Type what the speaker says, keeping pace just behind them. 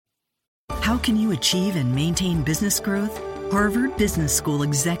How can you achieve and maintain business growth? Harvard Business School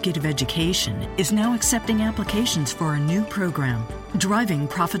Executive Education is now accepting applications for a new program, Driving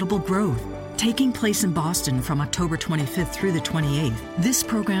Profitable Growth. Taking place in Boston from October 25th through the 28th, this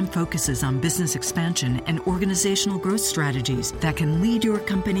program focuses on business expansion and organizational growth strategies that can lead your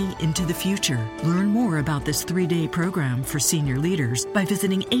company into the future. Learn more about this 3-day program for senior leaders by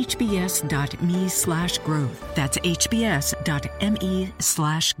visiting hbs.me/growth. That's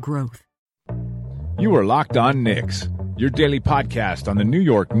hbs.me/growth. You are Locked On Knicks, your daily podcast on the New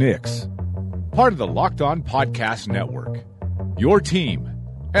York Knicks. Part of the Locked On Podcast Network, your team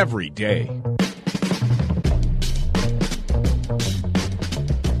every day.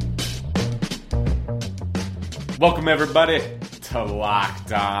 Welcome, everybody, to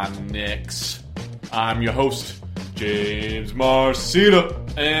Locked On Knicks. I'm your host, James Marcita,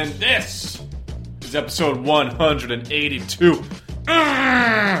 and this is episode 182.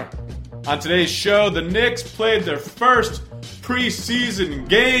 On today's show, the Knicks played their first preseason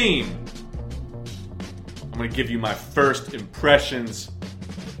game. I'm going to give you my first impressions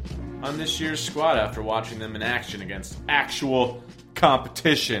on this year's squad after watching them in action against actual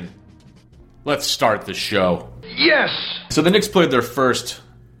competition. Let's start the show. Yes! So the Knicks played their first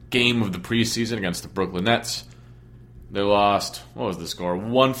game of the preseason against the Brooklyn Nets. They lost, what was the score?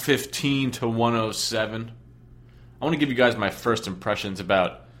 115 to 107. I want to give you guys my first impressions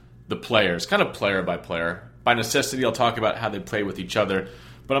about the players, kind of player by player. By necessity, I'll talk about how they play with each other,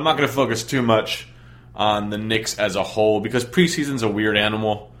 but I'm not going to focus too much on the Knicks as a whole because preseason's a weird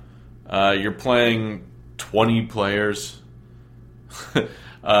animal. You're playing 20 players. The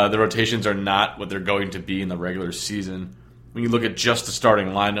rotations are not what they're going to be in the regular season. When you look at just the starting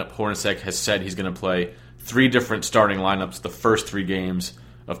lineup, Hornacek has said he's going to play 3 different starting lineups the first 3 games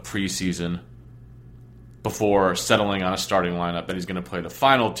of preseason before settling on a starting lineup that he's going to play the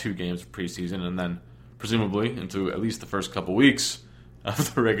final 2 games of preseason and then presumably into at least the first couple weeks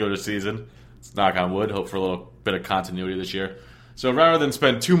of the regular season. Let's knock on wood, hope for a little bit of continuity this year. So rather than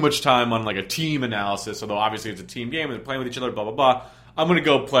spend too much time on like a team analysis, although obviously it's a team game and they're playing with each other, blah, blah, blah, I'm going to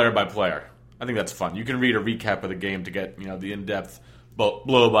go player by player. I think that's fun. You can read a recap of the game to get the in-depth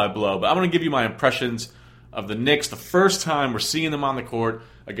blow by blow. But I'm going to give you my impressions of the Knicks the first time we're seeing them on the court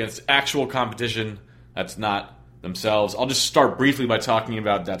against actual competition that's not themselves. I'll just start briefly by talking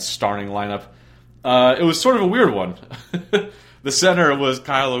about that starting lineup. It was sort of a weird one. The center was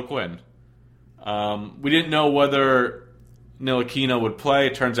Kyle O'Quinn. We didn't know whether Ntilikina would play.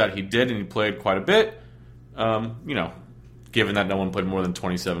 It turns out he did, and he played quite a bit. Given that no one played more than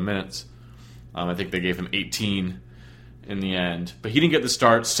 27 minutes. I think they gave him 18 in the end. But he didn't get the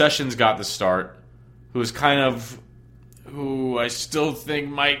start. Sessions got the start, who I still think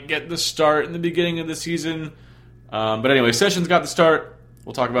might get the start in the beginning of the season. But anyway, Sessions got the start.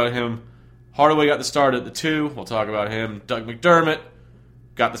 We'll talk about him. Hardaway got the start at the 2. We'll talk about him. Doug McDermott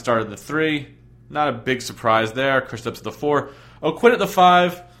got the start at the 3. Not a big surprise there. Kristaps at the 4. O'Quinn at the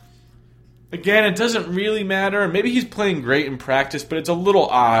 5. Again, it doesn't really matter. Maybe he's playing great in practice, but it's a little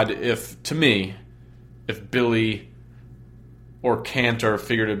odd if Billy or Cantor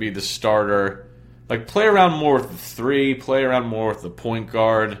figure to be the starter. Like, play around more with the 3, play around more with the point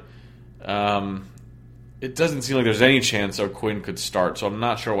guard. It doesn't seem like there's any chance O'Quinn could start, so I'm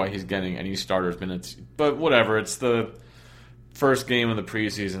not sure why he's getting any starters minutes. But whatever, it's the first game of the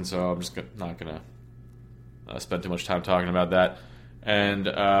preseason, so I'm just not going to spend too much time talking about that. And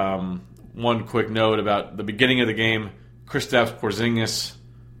one quick note about the beginning of the game, Kristaps Porzingis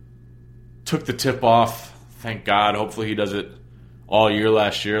took the tip off. Thank God. Hopefully he does it all year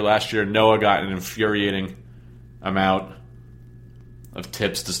last year. Last year, Noah got an infuriating amount of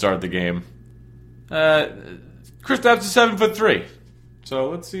tips to start the game. Kristaps is 7'3", so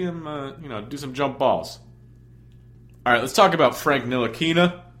let's see him, do some jump balls. All right, let's talk about Frank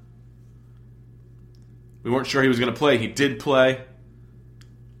Ntilikina. We weren't sure he was going to play. He did play.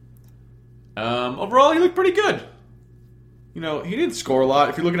 Overall, he looked pretty good. He didn't score a lot.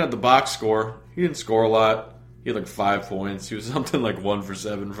 If you're looking at the box score, he didn't score a lot. He had like 5 points. He was something like 1 for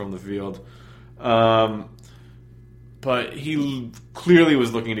 7 from the field. But he clearly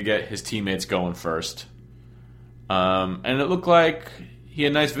was looking to get his teammates going first. And it looked like he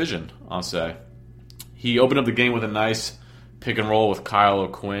had nice vision, I'll say. He opened up the game with a nice pick and roll with Kyle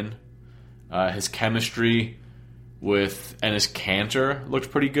O'Quinn. His chemistry with Enes Kanter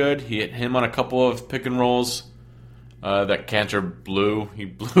looked pretty good. He hit him on a couple of pick and rolls that Kanter blew. He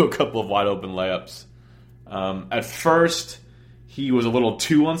blew a couple of wide open layups. At first, he was a little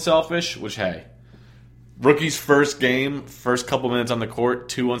too unselfish, which, hey, rookie's first game, first couple minutes on the court,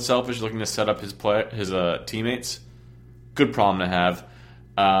 too unselfish, looking to set up his teammates. Good problem to have.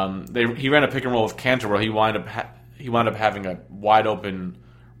 He ran a pick and roll with Kanter where he wound up having a wide open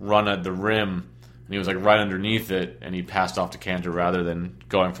run at the rim, and he was like right underneath it, and he passed off to Kanter rather than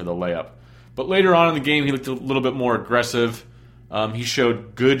going for the layup. But later on in the game, he looked a little bit more aggressive. He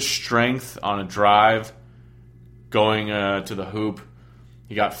showed good strength on a drive going to the hoop.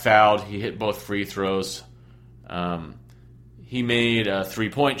 He got fouled. He hit both free throws. He made a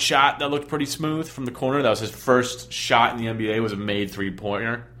three-point shot that looked pretty smooth from the corner. That was his first shot in the NBA, was a made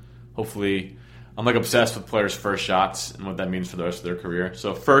three-pointer. Hopefully, I'm like obsessed with players' first shots and what that means for the rest of their career.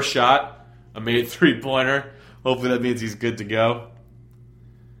 So first shot, a made three-pointer. Hopefully that means he's good to go.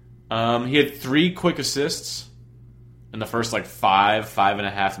 He had 3 quick assists in the first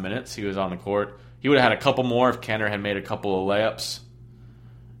 5.5 minutes he was on the court. He would have had a couple more if Kanter had made a couple of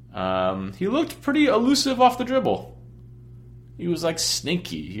layups. He looked pretty elusive off the dribble. He was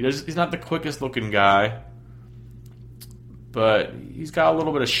sneaky. He's not the quickest looking guy, but he's got a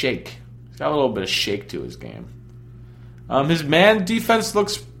little bit of shake. He's got a little bit of shake to his game. His man defense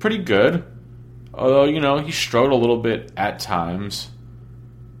looks pretty good, although he struggled a little bit at times.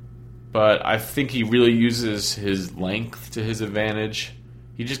 But I think he really uses his length to his advantage.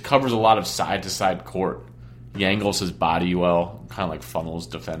 He just covers a lot of side-to-side court. He angles his body well, kind of funnels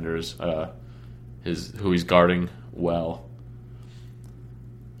defenders, who he's guarding well.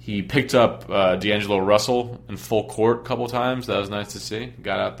 He picked up D'Angelo Russell in full court a couple times. That was nice to see.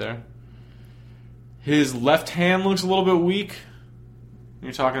 Got out there. His left hand looks a little bit weak. When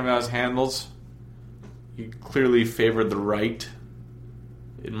you're talking about his handles, he clearly favored the right,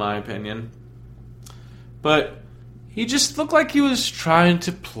 in my opinion. But he just looked like he was trying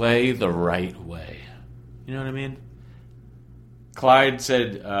to play the right way. You know what I mean? Clyde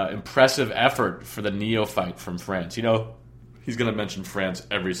said, impressive effort for the neophyte from France. He's going to mention France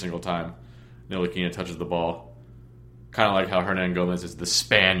every single time Ntilikina touches the ball. Kind of like how Hernan Gomez is the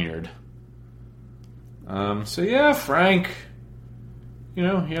Spaniard. So yeah, Frank, he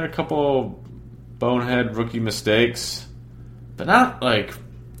had a couple bonehead rookie mistakes, but not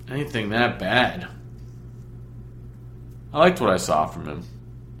anything that bad. I liked what I saw from him.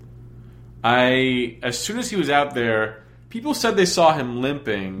 As soon as he was out there, people said they saw him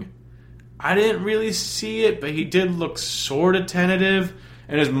limping. I didn't really see it, but he did look sort of tentative.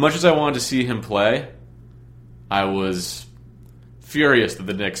 And as much as I wanted to see him play, I was furious that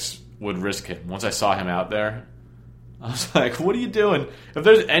the Knicks would risk him. Once I saw him out there, I was like, what are you doing? If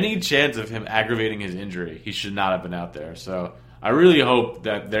there's any chance of him aggravating his injury, he should not have been out there. So I really hope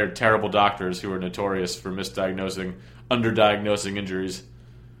that their terrible doctors, who are notorious for misdiagnosing, underdiagnosing injuries,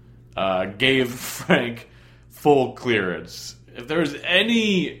 gave Frank full clearance. If there was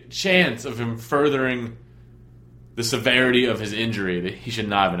any chance of him furthering the severity of his injury, that he should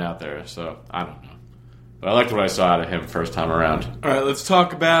not have been out there. So, I don't know. But I liked what I saw out of him first time around. All right, let's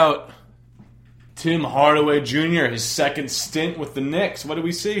talk about Tim Hardaway Jr., his second stint with the Knicks. What do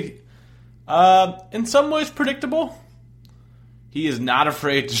we see? In some ways predictable. He is not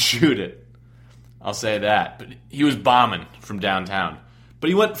afraid to shoot it. I'll say that. But he was bombing from downtown. But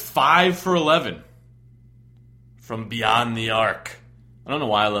he went 5 for 11 from beyond the arc. I don't know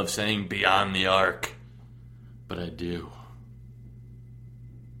why I love saying beyond the arc, but I do.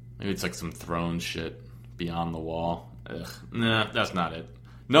 Maybe it's some Thrones shit. Beyond the wall. Ugh. Nah, that's not it.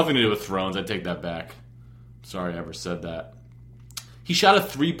 Nothing to do with Thrones. I take that back. Sorry I ever said that. He shot a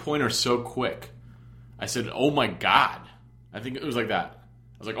three-pointer so quick. I said, oh my God. I think it was like that.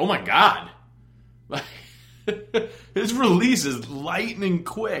 I was like, oh my God. His release is lightning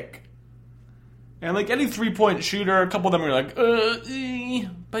quick. And any three-point shooter, a couple of them are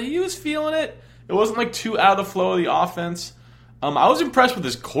but he was feeling it. It wasn't too out of the flow of the offense. I was impressed with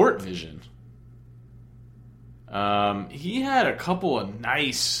his court vision. He had a couple of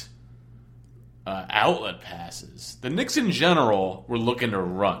nice outlet passes. The Knicks in general were looking to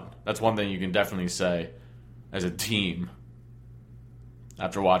run. That's one thing you can definitely say as a team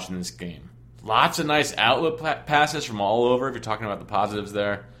after watching this game. Lots of nice outlet passes from all over, if you're talking about the positives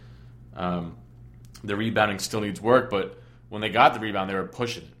there. The rebounding still needs work, but when they got the rebound, they were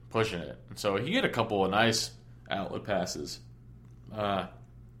pushing it. And so he had a couple of nice outlet passes.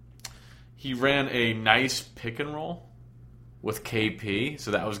 He ran a nice pick and roll with KP,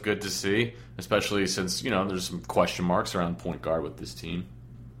 so that was good to see, especially since, there's some question marks around point guard with this team.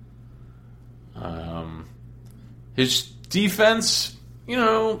 His defense,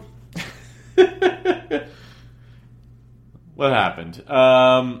 what happened?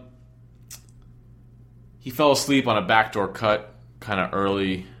 He fell asleep on a backdoor cut kind of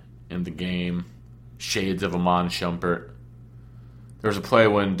early in the game. Shades of Iman Shumpert. There was a play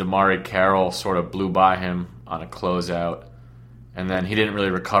when Damari Carroll sort of blew by him on a closeout, and then he didn't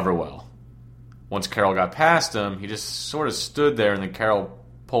really recover well. Once Carroll got past him, he just sort of stood there, and then Carroll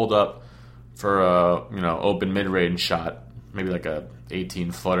pulled up for a open mid-range shot, maybe like a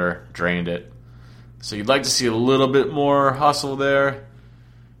 18-footer, drained it. So you'd like to see a little bit more hustle there.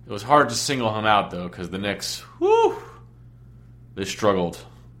 It was hard to single him out, though, because the Knicks, they struggled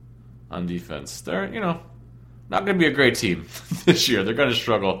on defense. They're, not going to be a great team this year. They're going to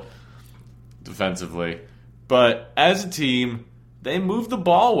struggle defensively. But as a team, they moved the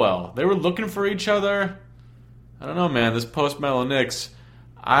ball well. They were looking for each other. I don't know, man. This post-Melo Knicks,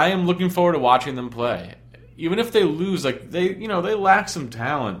 I am looking forward to watching them play. Even if they lose, they lack some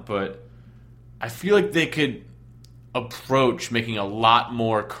talent, but I feel like they could approach making a lot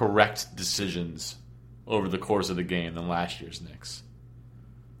more correct decisions over the course of the game than last year's Knicks.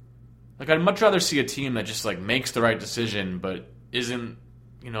 I'd much rather see a team that just makes the right decision, but isn't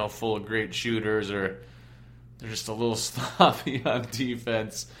full of great shooters, or they're just a little sloppy on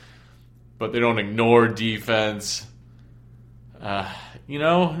defense, but they don't ignore defense. This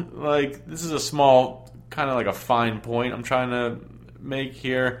is a small, kind of a fine point I'm trying to make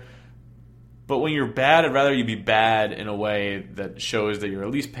here. But when you're bad, I'd rather you be bad in a way that shows that you're at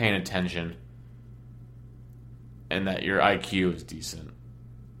least paying attention and that your IQ is decent.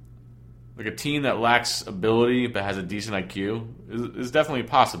 A team that lacks ability but has a decent IQ is definitely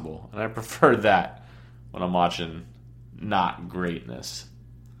possible, and I prefer that when I'm watching not greatness.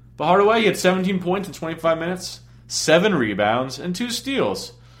 But Hardaway, he had 17 points in 25 minutes, 7 rebounds, and 2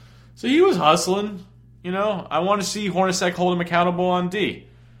 steals. So he was hustling. I want to see Hornacek hold him accountable on D.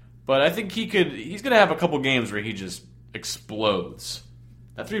 But I think he's going to have a couple games where he just explodes.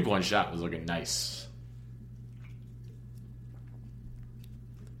 That 3-point shot was looking nice.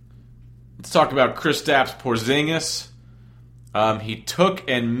 Let's talk about Kristaps Porzingis. He took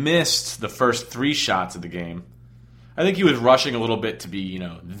and missed the first 3 shots of the game. I think he was rushing a little bit to be,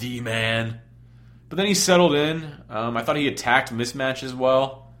 the man. But then he settled in. I thought he attacked mismatches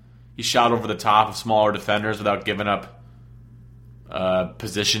well. He shot over the top of smaller defenders without giving up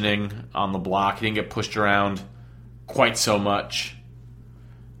positioning on the block. He didn't get pushed around quite so much.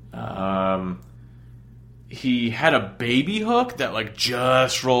 He had a baby hook that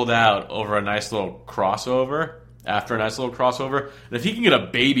just rolled out over a nice little crossover. After a nice little crossover. And if he can get a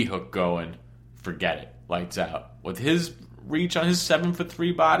baby hook going, forget it. Lights out. With his reach on his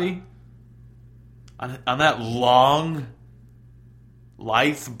 7'3" body, on that long,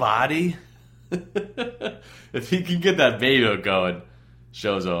 lithe body, if he can get that baby hook going,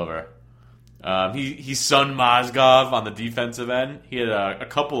 show's over. He sunned Mozgov on the defensive end. He had a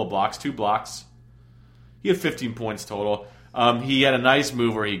couple of blocks, 2 blocks. He had 15 points total. He had a nice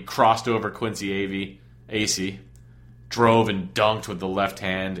move where he crossed over Quincy Acey, drove and dunked with the left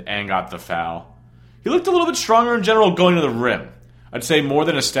hand, and got the foul. He looked a little bit stronger in general going to the rim. I'd say more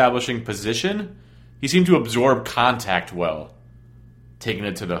than establishing position, he seemed to absorb contact well, taking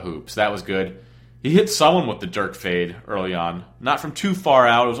it to the hoops. That was good. He hit someone with the Dirk fade early on. Not from too far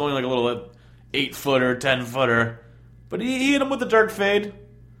out. It was only a little 8-footer, 10-footer. But he hit him with the Dirk fade.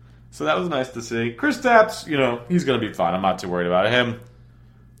 So that was nice to see. Kristaps, he's going to be fine. I'm not too worried about him.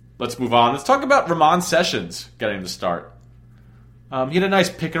 Let's move on. Let's talk about Ramon Sessions getting the start. He had a nice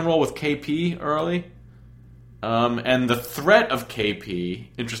pick and roll with KP early. And the threat of KP,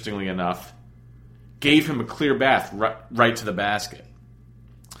 interestingly enough, gave him a clear path right to the basket.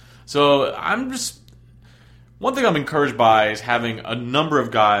 So one thing I'm encouraged by is having a number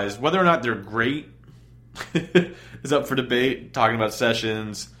of guys, whether or not they're great, is up for debate. Talking about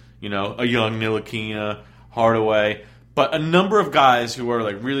Sessions, a young Ntilikina, Hardaway, but a number of guys who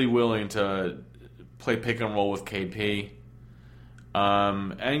are really willing to play pick and roll with KP.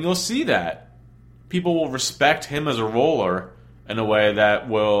 And you'll see that. People will respect him as a roller in a way that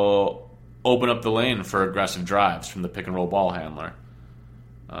will open up the lane for aggressive drives from the pick and roll ball handler.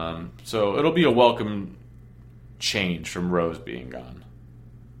 So it'll be a welcome change from Rose being gone.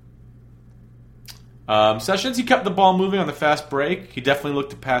 Sessions, he kept the ball moving on the fast break. He definitely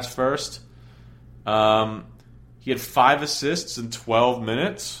looked to pass first. He had 5 assists in 12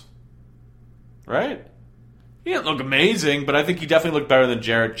 minutes. Right? He didn't look amazing, but I think he definitely looked better than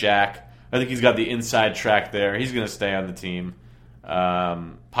Jarrett Jack. I think he's got the inside track there. He's going to stay on the team.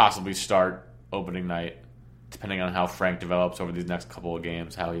 Possibly start opening night, depending on how Frank develops over these next couple of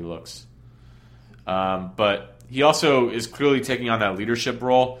games, how he looks. But he also is clearly taking on that leadership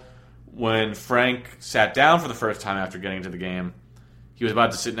role. When Frank sat down for the first time after getting into the game, he was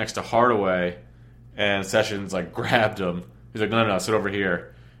about to sit next to Hardaway, and Sessions grabbed him. He's like, no, sit over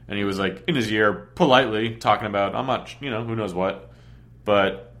here. And he was in his ear, politely talking about, I'm not, who knows what.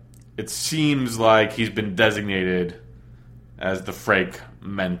 But it seems like he's been designated as the Frake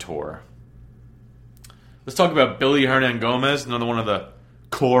mentor. Let's talk about Billy Hernangomez, another one of the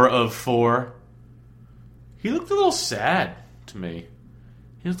core of four. He looked a little sad to me.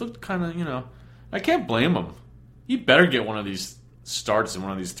 He just looked kind of, I can't blame him. He better get one of these starts in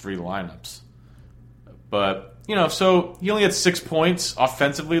one of these three lineups. But, so he only had 6 points.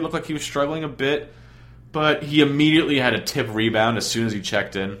 Offensively, it looked like he was struggling a bit. But he immediately had a tip rebound as soon as he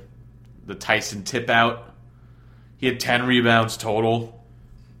checked in. The Tyson tip out. He had 10 rebounds total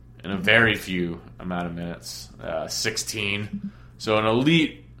in a very few amount of minutes. 16. So an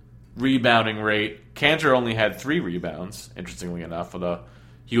elite rebounding rate. Kanter only had 3 rebounds, interestingly enough, although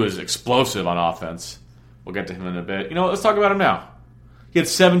he was explosive on offense. We'll get to him in a bit. Let's talk about him now. He had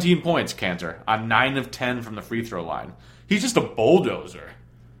 17 points, Kanter, on 9 of 10 from the free throw line. He's just a bulldozer.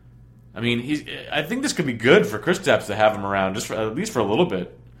 I think this could be good for Kristaps to have him around, at least for a little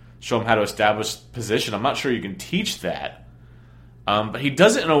bit. Show him how to establish position. I'm not sure you can teach that. But he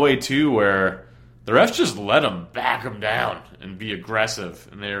does it in a way, too, where the refs just let him back him down and be aggressive.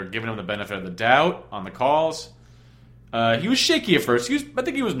 And they're giving him the benefit of the doubt on the calls. He was shaky at first. I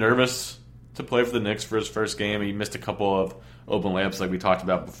think he was nervous to play for the Knicks for his first game. He missed a couple of open layups like we talked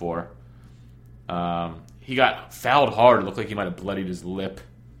about before. He got fouled hard. It looked like he might have bloodied his lip.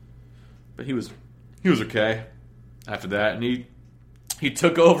 But he was okay after that. And he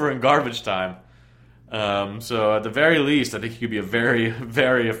took over in garbage time. So at the very least, I think he could be a very,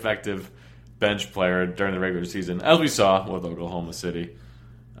 very effective bench player during the regular season, as we saw with Oklahoma City.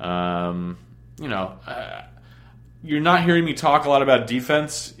 You're not hearing me talk a lot about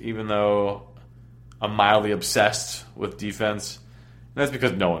defense, even though I'm mildly obsessed with defense. And that's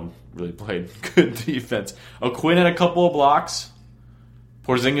because no one really played good defense. O'Quinn had a couple of blocks.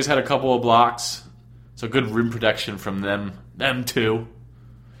 Porzingis had a couple of blocks. So good rim protection from them too.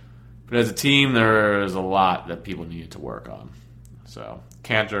 But as a team, there's a lot that people needed to work on. So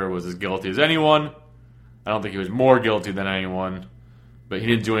Kanter was as guilty as anyone. I don't think he was more guilty than anyone. But he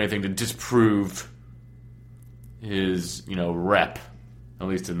didn't do anything to disprove his, rep, at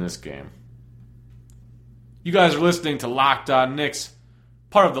least in this game. You guys are listening to Locked On Knicks,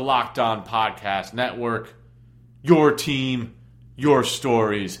 part of the Locked On Podcast Network. Your team, your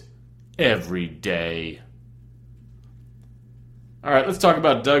stories, every day. All right, let's talk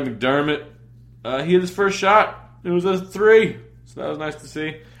about Doug McDermott. He had his first shot. It was a 3, so that was nice to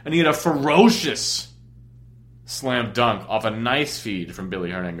see. And he had a ferocious slam dunk off a nice feed from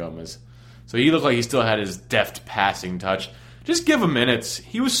Billy Hernangomez. So he looked like he still had his deft passing touch. Just give him minutes.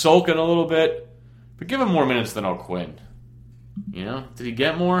 He was sulking a little bit, but give him more minutes than O'Quinn. Did he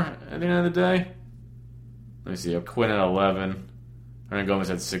get more at the end of the day? Let me see. O'Quinn at 11. Hernangomez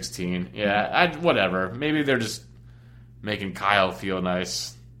at 16. Yeah, whatever. Maybe they're just making Kyle feel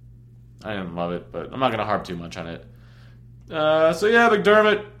nice. I didn't love it, but I'm not going to harp too much on it.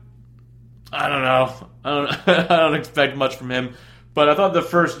 McDermott, I don't know. I don't expect much from him, but I thought the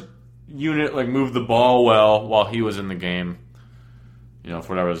first unit moved the ball well while he was in the game.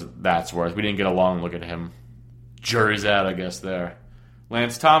 For whatever that's worth. We didn't get a long look at him. Jury's out, I guess, there.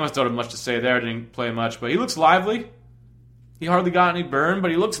 Lance Thomas don't have much to say there. Didn't play much, but he looks lively. He hardly got any burn,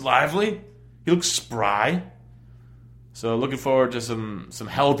 but he looks lively. He looks spry. So looking forward to some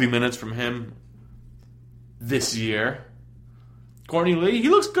healthy minutes from him this year. Courtney Lee, he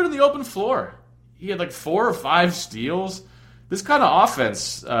looks good in the open floor. He had 4 or 5 steals. This kind of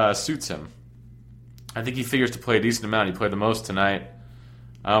offense suits him. I think he figures to play a decent amount. He played the most tonight.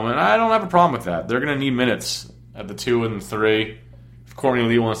 And I don't have a problem with that. They're going to need minutes at the 2 and 3. If Courtney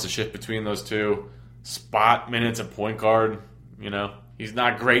Lee wants to shift between those two, spot minutes at point guard, he's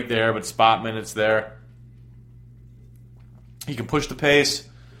not great there, but spot minutes there. He can push the pace.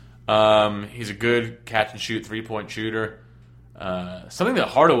 He's a good catch-and-shoot 3-point shooter. Something that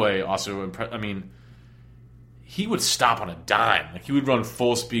Hardaway also impressed. He would stop on a dime. He would run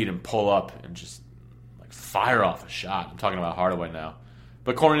full speed and pull up and just fire off a shot. I'm talking about Hardaway now.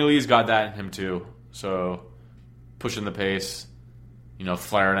 But Courtney Lee's got that in him too. So pushing the pace,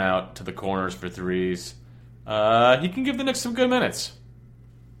 flaring out to the corners for threes. He can give the Knicks some good minutes.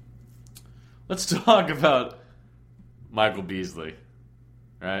 Let's talk about Michael Beasley.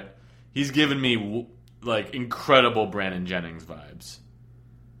 Right? He's given me incredible Brandon Jennings vibes.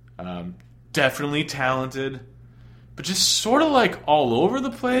 Definitely talented, but just sort of all over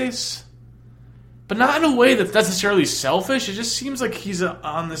the place. But not in a way that's necessarily selfish. It just seems like he's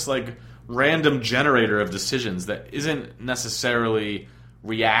on this random generator of decisions that isn't necessarily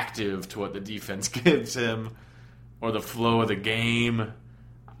reactive to what the defense gives him or the flow of the game.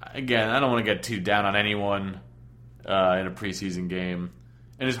 Again, I don't want to get too down on anyone in a preseason game.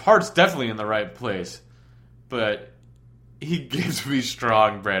 And his heart's definitely in the right place. But he gives me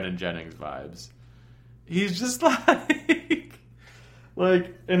strong Brandon Jennings vibes. He's just like,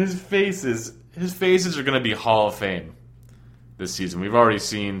 and his faces are going to be Hall of Fame this season. We've already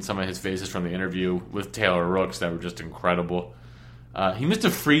seen some of his faces from the interview with Taylor Rooks that were just incredible. He missed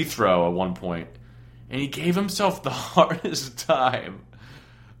a free throw at one point, and he gave himself the hardest time.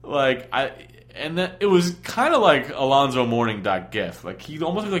 It was kind of like Alonzo Mourning .gif. Like, he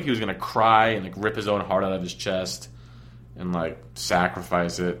almost looked like he was going to cry and like rip his own heart out of his chest and like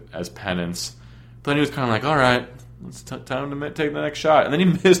sacrifice it as penance. But then he was kind of like, all right, it's time to take the next shot. And then he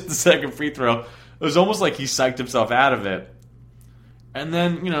missed the second free throw. It was almost like he psyched himself out of it. And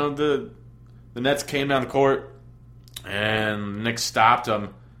then, the Nets came down the court, and Knicks stopped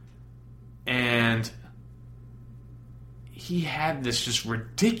him. And he had this just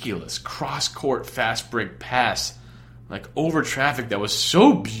ridiculous cross-court fast break pass, like over traffic, that was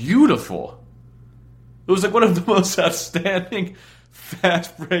so beautiful. It was like one of the most outstanding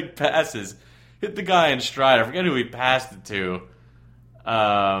fast break passes. Hit the guy in stride. I forget who he passed it to.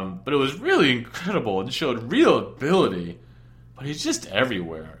 But it was really incredible and showed real ability. But he's just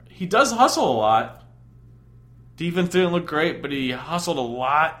everywhere. He does hustle a lot. Defense didn't look great, but he hustled a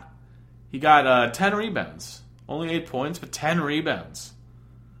lot. He got 10 rebounds. Only 8 points, but 10 rebounds.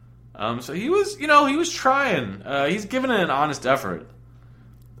 So he was trying. He's given it an honest effort.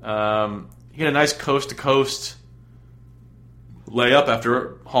 He had a nice coast-to-coast layup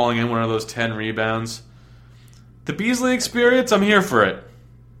after hauling in one of those 10 rebounds. The Beasley experience, I'm here for it.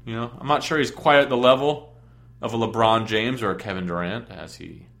 I'm not sure he's quite at the level of a LeBron James or a Kevin Durant, as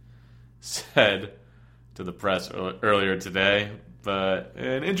he said to the press earlier today. But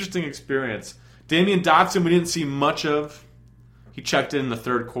an interesting experience. Damian Dotson, we didn't see much of. He checked in the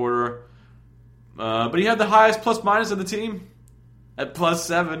third quarter. But he had the highest plus-minus of the team at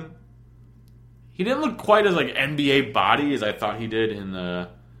 +7. He didn't look quite as NBA body as I thought he did in the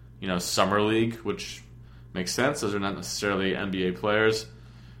summer league, which makes sense. Those are not necessarily NBA players.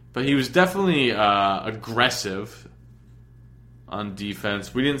 But he was definitely aggressive on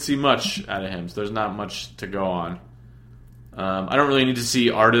defense. We didn't see much out of him, so there's not much to go on. I don't really need to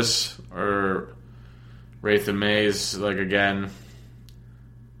see Artis or Rathan Mays again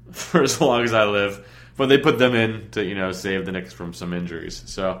for as long as I live. But they put them in to save the Knicks from some injuries.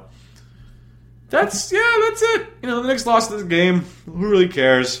 So that's it. The Knicks lost this game. Who really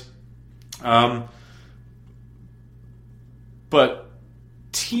cares? But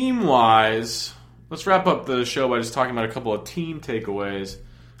team-wise, let's wrap up the show by just talking about a couple of team takeaways.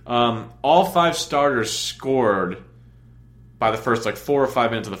 All 5 starters scored by the first 4 or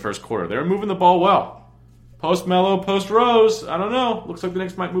 5 minutes of the first quarter. They were moving the ball well. Post Melo, post Rose. I don't know. Looks like the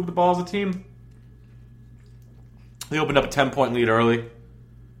Knicks might move the ball as a team. They opened up a 10-point lead early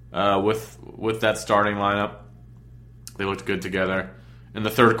with that starting lineup. They looked good together. In the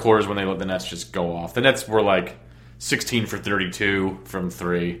third quarter is when they let the Nets just go off. The Nets were 16 for 32 from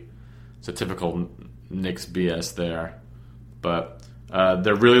 3. It's a typical Knicks BS there. But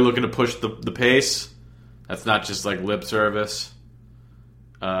they're really looking to push the pace. That's not just lip service.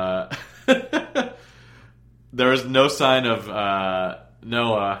 There is no sign of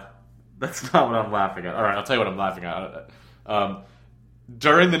Noah. That's not what I'm laughing at. All right, I'll tell you what I'm laughing at.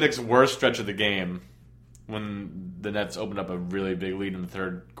 During the Knicks' worst stretch of the game, when the Nets opened up a really big lead in the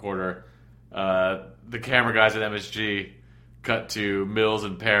third quarter, the camera guys at MSG cut to Mills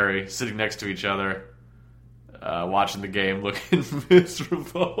and Perry sitting next to each other, watching the game, looking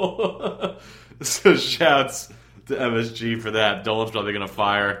miserable. So shouts to MSG for that. Dolan's probably going to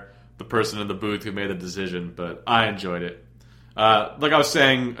fire the person in the booth who made the decision, but I enjoyed it. Like I was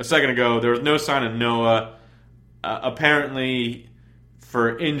saying a second ago, there was no sign of Noah. Apparently,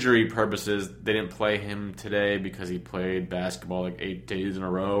 for injury purposes, they didn't play him today because he played basketball 8 days in a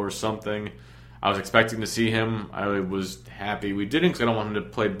row or something. I was expecting to see him. I was happy we didn't because I don't want him to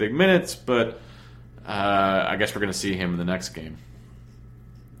play big minutes, but I guess we're going to see him in the next game.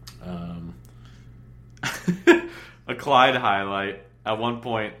 A Clyde highlight. At one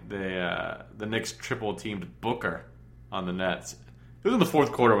point, the Knicks triple-teamed Booker on the Nets. It was in the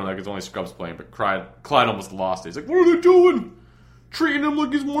fourth quarter when it was only scrubs playing, but Clyde almost lost it. He's like, what are they doing? Treating him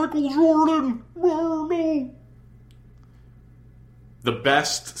like he's Michael Jordan. Oh, no. The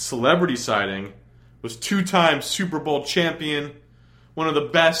best celebrity sighting was 2-time Super Bowl champion, one of the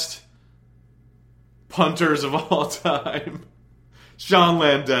best punters of all time, Sean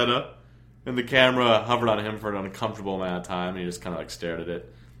Landeta. And the camera hovered on him for an uncomfortable amount of time, and he just kind of stared at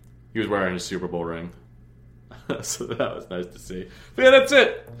it. He was wearing his Super Bowl ring. So that was nice to see. But yeah, that's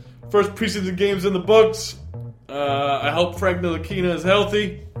it. First preseason games in the books. I hope Frank Ntilikina is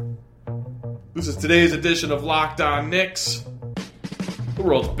healthy. This is today's edition of Locked On Knicks, the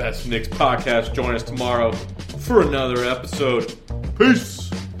world's best Knicks podcast. Join us tomorrow for another episode. Peace.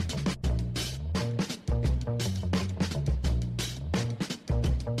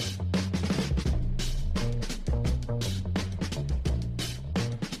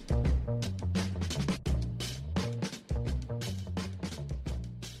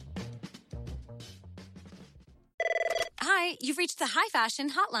 Hi, you've reached the High Fashion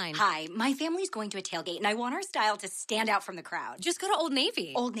Hotline. Hi, my family's going to a tailgate, and I want our style to stand out from the crowd. Just go to Old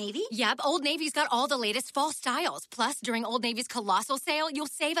Navy. Old Navy? Yep, Old Navy's got all the latest fall styles. Plus, during Old Navy's colossal sale, you'll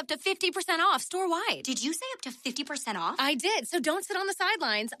save up to 50% off store-wide. Did you say up to 50% off? I did, so don't sit on the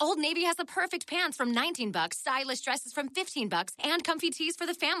sidelines. Old Navy has the perfect pants from $19, stylish dresses from $15, and comfy tees for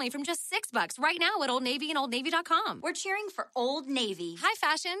the family from just $6 right now at Old Navy and OldNavy.com. We're cheering for Old Navy. High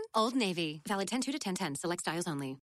Fashion, Old Navy. Valid 10-2 to 10-10. Select styles only.